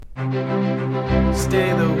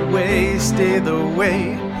Stay the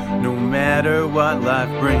way, no matter what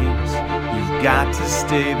life brings. You've got to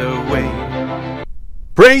stay the way.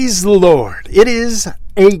 Praise the Lord. It is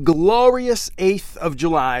a glorious 8th of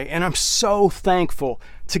July, and I'm so thankful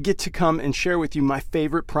to get to come and share with you my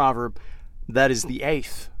favorite proverb. That is the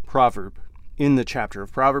 8th proverb in the chapter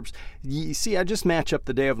of Proverbs. You see, I just match up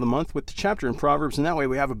the day of the month with the chapter in Proverbs, and that way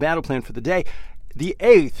we have a battle plan for the day. The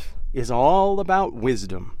 8th is all about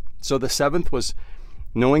wisdom. So the 7th was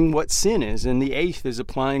knowing what sin is, and the 8th is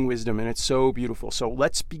applying wisdom, and it's so beautiful. So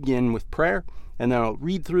let's begin with prayer, and then I'll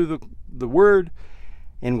read through the word,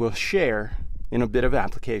 and we'll share in a bit of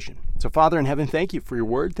application. So Father in heaven, thank you for your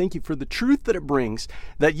word. Thank you for the truth that it brings,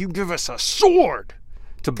 that you give us a sword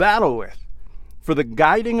to battle with, for the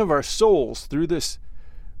guiding of our souls through this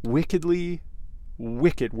wickedly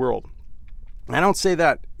wicked world. I don't say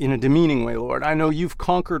that in a demeaning way, Lord. I know you've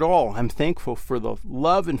conquered all. I'm thankful for the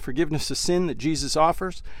love and forgiveness of sin that Jesus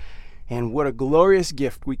offers, and what a glorious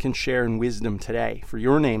gift we can share in wisdom today for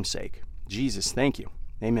your name's sake. Jesus, thank you.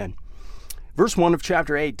 Amen. Verse 1 of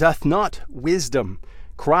chapter 8, doth not wisdom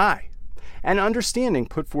cry, and understanding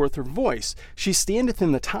put forth her voice? She standeth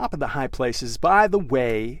in the top of the high places, by the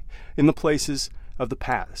way, in the places of the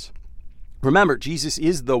paths. Remember, Jesus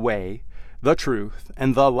is the way, the truth,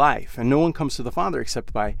 and the life, and no one comes to the Father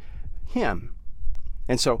except by him.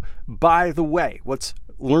 And so, by the way, let's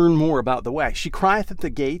learn more about the way. She crieth at the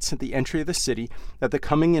gates, at the entry of the city, at the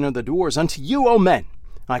coming in of the doors. Unto you, O men,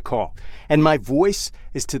 I call, and my voice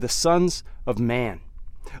is to the sons of man.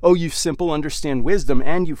 O you simple, understand wisdom,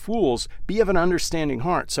 and you fools, be of an understanding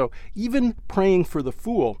heart. So even praying for the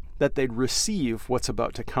fool, that they'd receive what's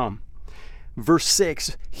about to come. Verse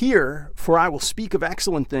 6, hear, for I will speak of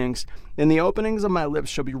excellent things, and the openings of my lips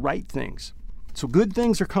shall be right things. So good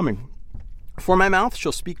things are coming. For my mouth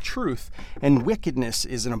shall speak truth, and wickedness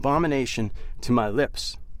is an abomination to my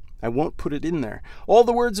lips. I won't put it in there. All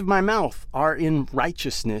the words of my mouth are in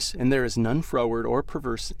righteousness, and there is none froward or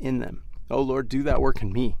perverse in them. O Lord, do that work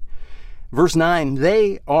in me. Verse 9,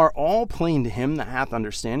 they are all plain to him that hath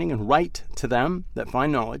understanding, and right to them that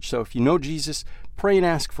find knowledge. So if you know Jesus, pray and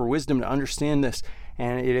ask for wisdom to understand this,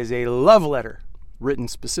 and it is a love letter written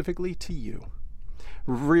specifically to you.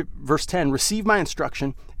 Verse 10, receive my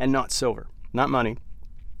instruction, and not silver, not money,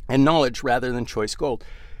 and knowledge rather than choice gold.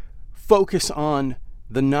 Focus on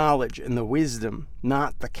the knowledge and the wisdom,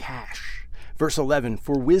 not the cash. Verse 11,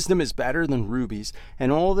 for wisdom is better than rubies,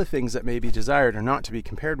 and all the things that may be desired are not to be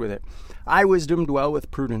compared with it. I, wisdom, dwell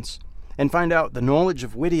with prudence, and find out the knowledge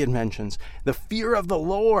of witty inventions. The fear of the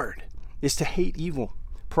Lord is to hate evil,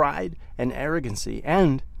 pride and arrogancy,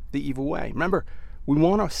 and the evil way. Remember, we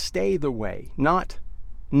want to stay the way, not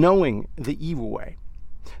knowing the evil way.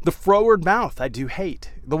 The froward mouth I do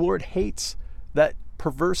hate. The Lord hates that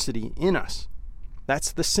perversity in us.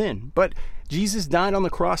 That's the sin. But Jesus died on the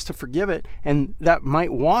cross to forgive it, and that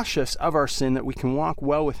might wash us of our sin, that we can walk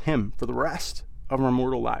well with him for the rest of our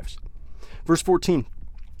mortal lives. Verse 14,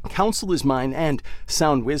 counsel is mine and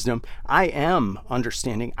sound wisdom. I am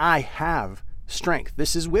understanding. I have strength.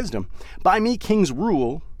 This is wisdom. By me kings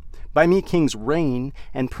rule, by me kings reign,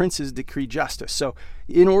 and princes decree justice. So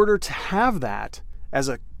in order to have that, as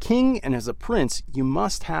a king and as a prince, you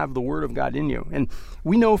must have the word of God in you. And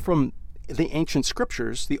we know from the ancient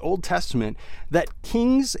scriptures, the Old Testament, that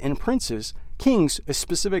kings and princes, kings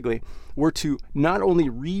specifically, were to not only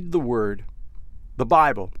read the word, the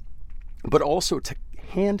Bible, but also to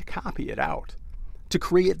hand copy it out, to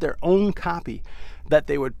create their own copy, that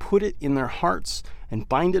they would put it in their hearts and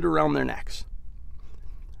bind it around their necks.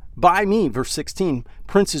 By me, verse 16,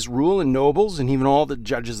 princes rule and nobles and even all the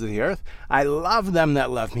judges of the earth. I love them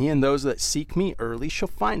that love me, and those that seek me early shall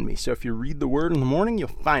find me. So if you read the word in the morning, you'll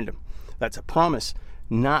find him. That's a promise,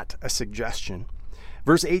 not a suggestion.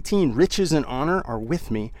 Verse 18, riches and honor are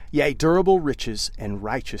with me, yea, durable riches and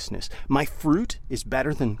righteousness. My fruit is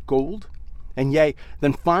better than gold, and yea,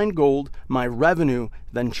 than fine gold, my revenue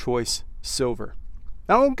than choice silver.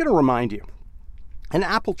 Now I'm going to remind you, an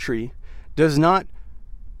apple tree does not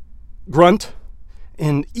grunt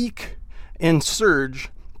and eke and surge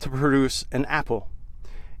to produce an apple.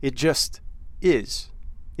 It just is.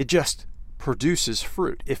 It just produces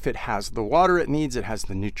fruit. If it has the water it needs, it has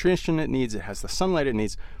the nutrition it needs, it has the sunlight it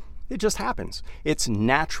needs, it just happens. It's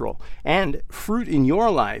natural. And fruit in your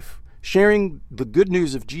life, sharing the good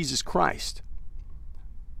news of Jesus Christ,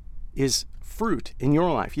 is fruit in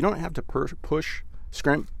your life. You don't have to push,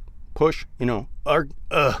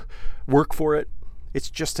 work for it. It's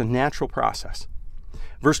just a natural process.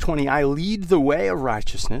 Verse 20, I lead the way of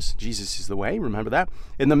righteousness. Jesus is the way, remember that,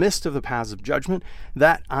 in the midst of the paths of judgment,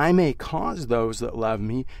 that I may cause those that love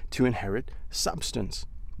me to inherit substance.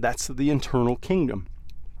 That's the internal kingdom.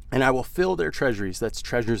 And I will fill their treasuries. That's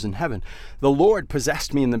treasures in heaven. The Lord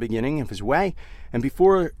possessed me in the beginning of his way, and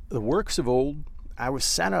before the works of old, I was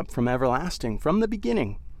set up from everlasting, from the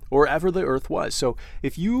beginning, or ever the earth was. So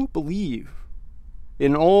if you believe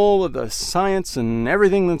in all of the science and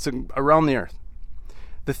everything that's around the earth,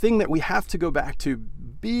 the thing that we have to go back to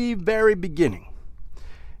the very beginning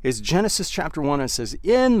is Genesis chapter 1. It says,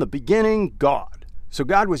 in the beginning, God. So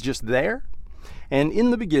God was just there, and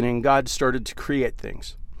in the beginning, God started to create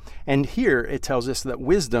things. And here it tells us that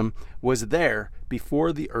wisdom was there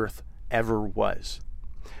before the earth ever was.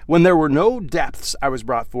 When there were no depths, I was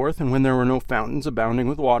brought forth, and when there were no fountains abounding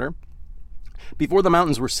with water, before the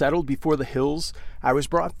mountains were settled, before the hills, I was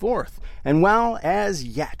brought forth. And while as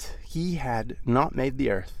yet he had not made the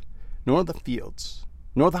earth, nor the fields,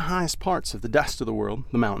 nor the highest parts of the dust of the world,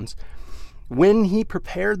 the mountains, when he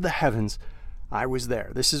prepared the heavens, I was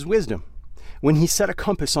there. This is wisdom. When he set a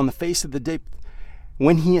compass on the face of the deep,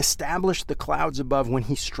 when he established the clouds above, when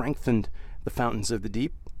he strengthened the fountains of the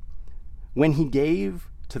deep, when he gave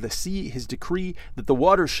to the sea his decree that the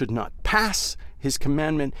waters should not pass his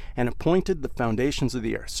commandment, and appointed the foundations of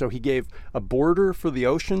the earth. So he gave a border for the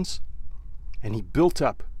oceans, and he built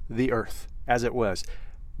up the earth as it was.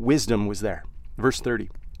 Wisdom was there. Verse 30.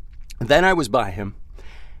 Then I was by him,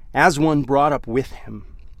 as one brought up with him,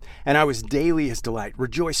 and I was daily his delight,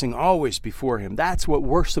 rejoicing always before him. That's what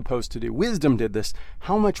we're supposed to do. Wisdom did this.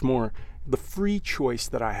 How much more the free choice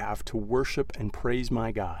that I have to worship and praise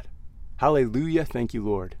my God. Hallelujah. Thank you,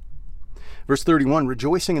 Lord. Verse 31,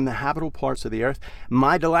 rejoicing in the habitable parts of the earth.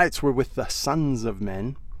 My delights were with the sons of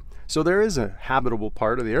men. So there is a habitable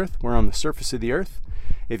part of the earth. We're on the surface of the earth.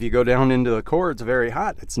 If you go down into the core, it's very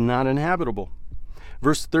hot. It's not inhabitable.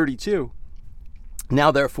 Verse 32,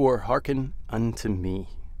 now therefore hearken unto me,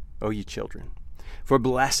 O ye children, for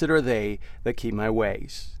blessed are they that keep my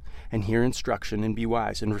ways, and hear instruction, and be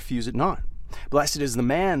wise, and refuse it not. Blessed is the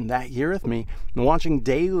man that heareth me, and watching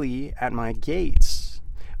daily at my gates,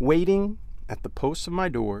 waiting at the posts of my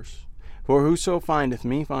doors. For whoso findeth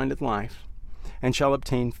me findeth life, and shall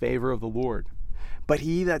obtain favor of the Lord. But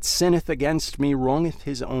he that sinneth against me wrongeth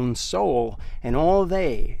his own soul, and all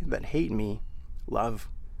they that hate me love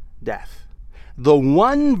death. The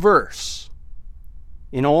one verse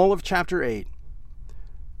in all of chapter 8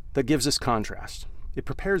 that gives us contrast, it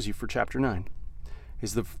prepares you for chapter 9,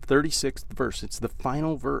 is the 36th verse. It's the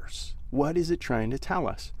final verse. What is it trying to tell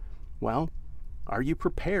us? Well, are you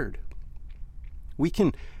prepared? We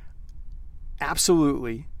can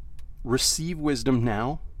absolutely receive wisdom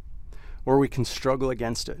now, or we can struggle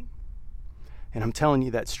against it. And I'm telling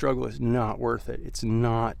you, that struggle is not worth it. It's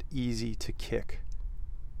not easy to kick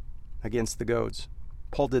against the goads.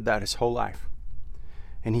 Paul did that his whole life.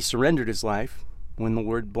 And he surrendered his life when the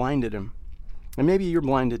Lord blinded him. And maybe you're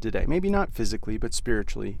blinded today. Maybe not physically, but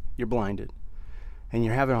spiritually, you're blinded. And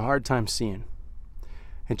you're having a hard time seeing.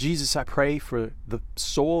 And Jesus, I pray for the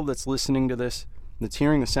soul that's listening to this, that's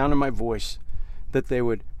hearing the sound of my voice, that they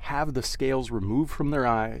would have the scales removed from their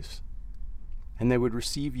eyes, and they would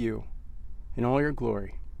receive you in all your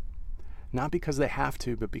glory. Not because they have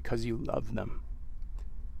to, but because you love them.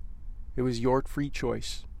 It was your free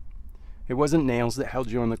choice. It wasn't nails that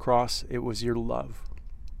held you on the cross. It was your love.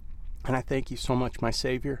 And I thank you so much, my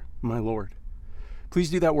Savior, my Lord. Please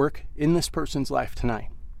do that work in this person's life tonight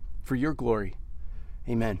for your glory.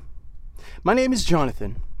 Amen. My name is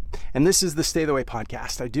Jonathan, and this is the Stay the Way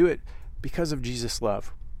podcast. I do it because of Jesus'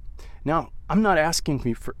 love. Now, I'm not asking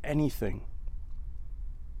you for anything.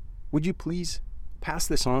 Would you please pass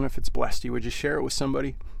this on if it's blessed you? Would you share it with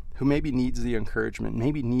somebody who maybe needs the encouragement,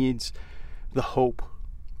 maybe needs the hope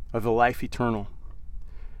of the life eternal?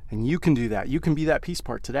 And you can do that. You can be that peace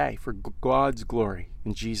part today for God's glory.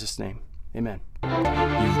 In Jesus' name, amen.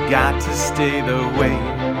 You've got to stay the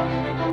way.